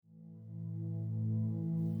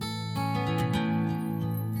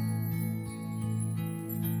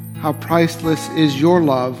How priceless is your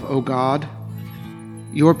love, O God!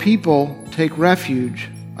 Your people take refuge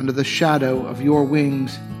under the shadow of your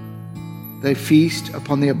wings. They feast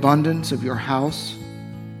upon the abundance of your house.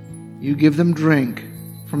 You give them drink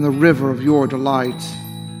from the river of your delights.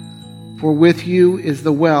 For with you is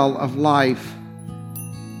the well of life,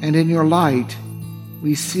 and in your light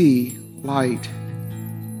we see light.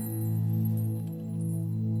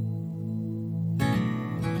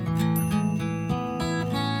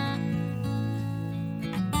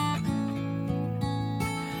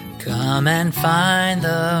 Come and find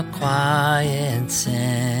the quiet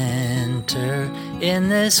center in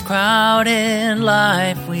this crowded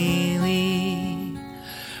life we lead.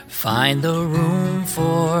 Find the room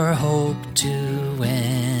for hope to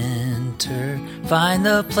enter. Find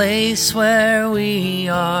the place where we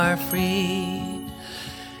are free.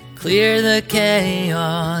 Clear the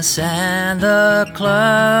chaos and the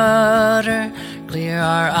clutter. Clear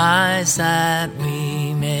our eyes that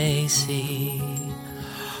we may see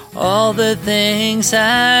all the things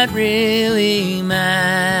that really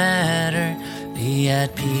matter. Be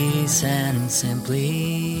at peace and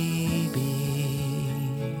simply be.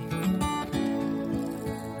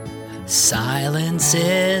 Silence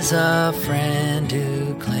is a friend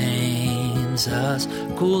who claims us,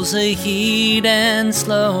 cools the heat and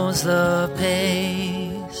slows the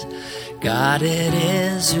pace. God it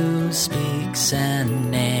is who speaks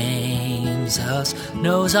and names us,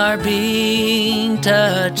 knows our being,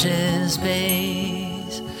 touches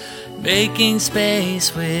base, making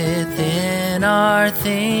space within our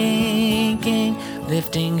thinking,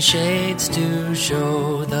 lifting shades to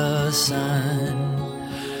show the sun,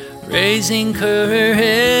 raising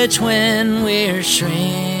courage when we're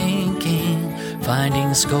shrinking,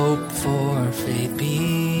 finding scope for faith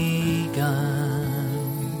begun.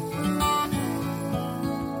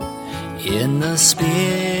 In the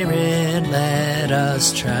Spirit let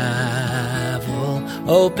us travel,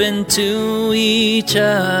 open to each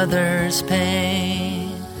other's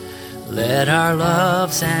pain. Let our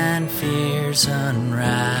loves and fears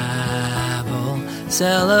unravel,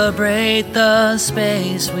 celebrate the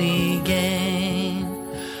space we gain.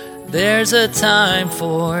 There's a time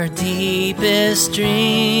for deepest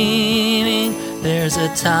dreaming, there's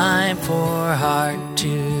a time for heart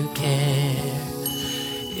to care.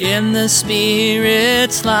 In the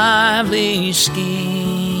Spirit's lively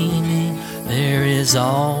scheming, there is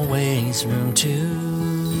always room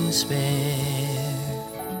to spare.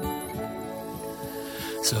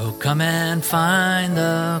 So come and find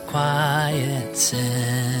the quiet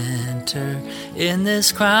center in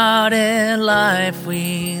this crowded life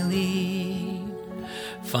we lead.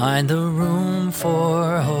 Find the room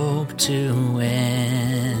for hope to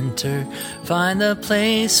enter. Find the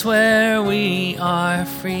place where we are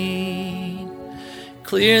free.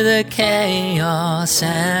 Clear the chaos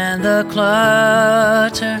and the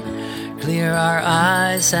clutter. Clear our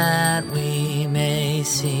eyes that we may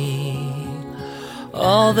see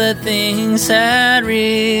all the things that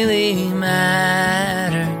really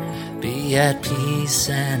matter. Be at peace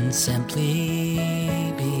and simply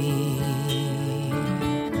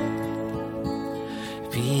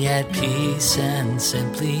be at peace and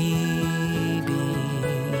simply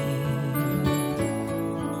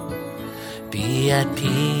be at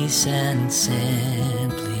peace and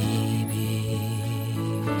simply be.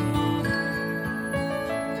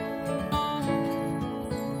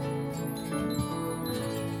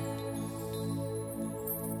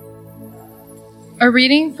 A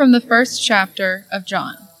reading from the first chapter of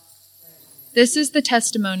John. This is the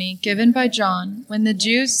testimony given by John when the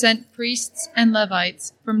Jews sent priests and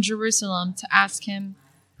Levites from Jerusalem to ask him,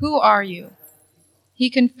 "Who are you?" He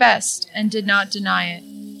confessed and did not deny it,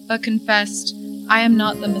 but confessed, "I am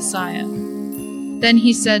not the Messiah." Then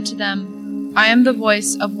he said to them, "I am the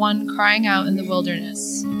voice of one crying out in the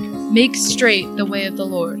wilderness, 'Make straight the way of the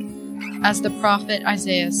Lord,' as the prophet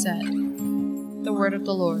Isaiah said." The word of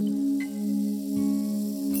the Lord.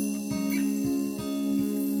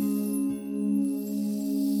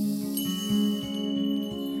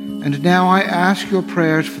 And now I ask your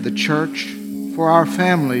prayers for the church, for our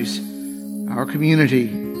families, our community,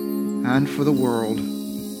 and for the world.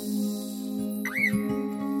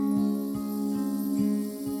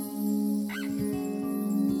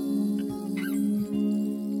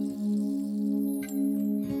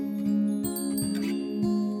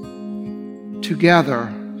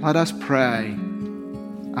 Together, let us pray.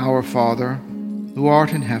 Our Father, who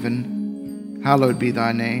art in heaven, hallowed be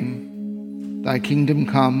thy name. Thy kingdom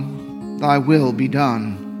come, thy will be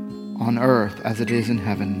done, on earth as it is in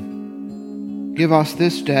heaven. Give us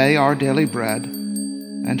this day our daily bread,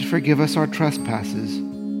 and forgive us our trespasses,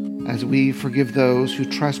 as we forgive those who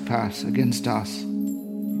trespass against us.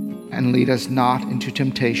 And lead us not into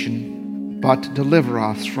temptation, but deliver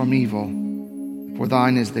us from evil. For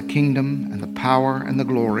thine is the kingdom, and the power, and the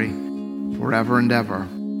glory, forever and ever.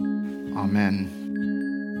 Amen.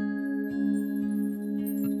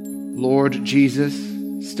 Lord Jesus,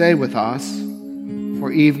 stay with us,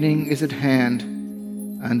 for evening is at hand,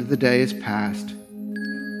 and the day is past.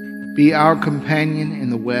 Be our companion in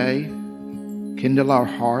the way, kindle our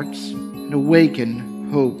hearts, and awaken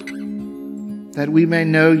hope, that we may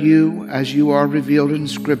know you as you are revealed in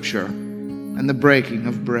Scripture and the breaking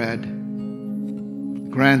of bread.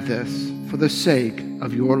 Grant this for the sake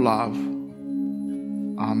of your love.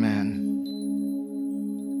 Amen.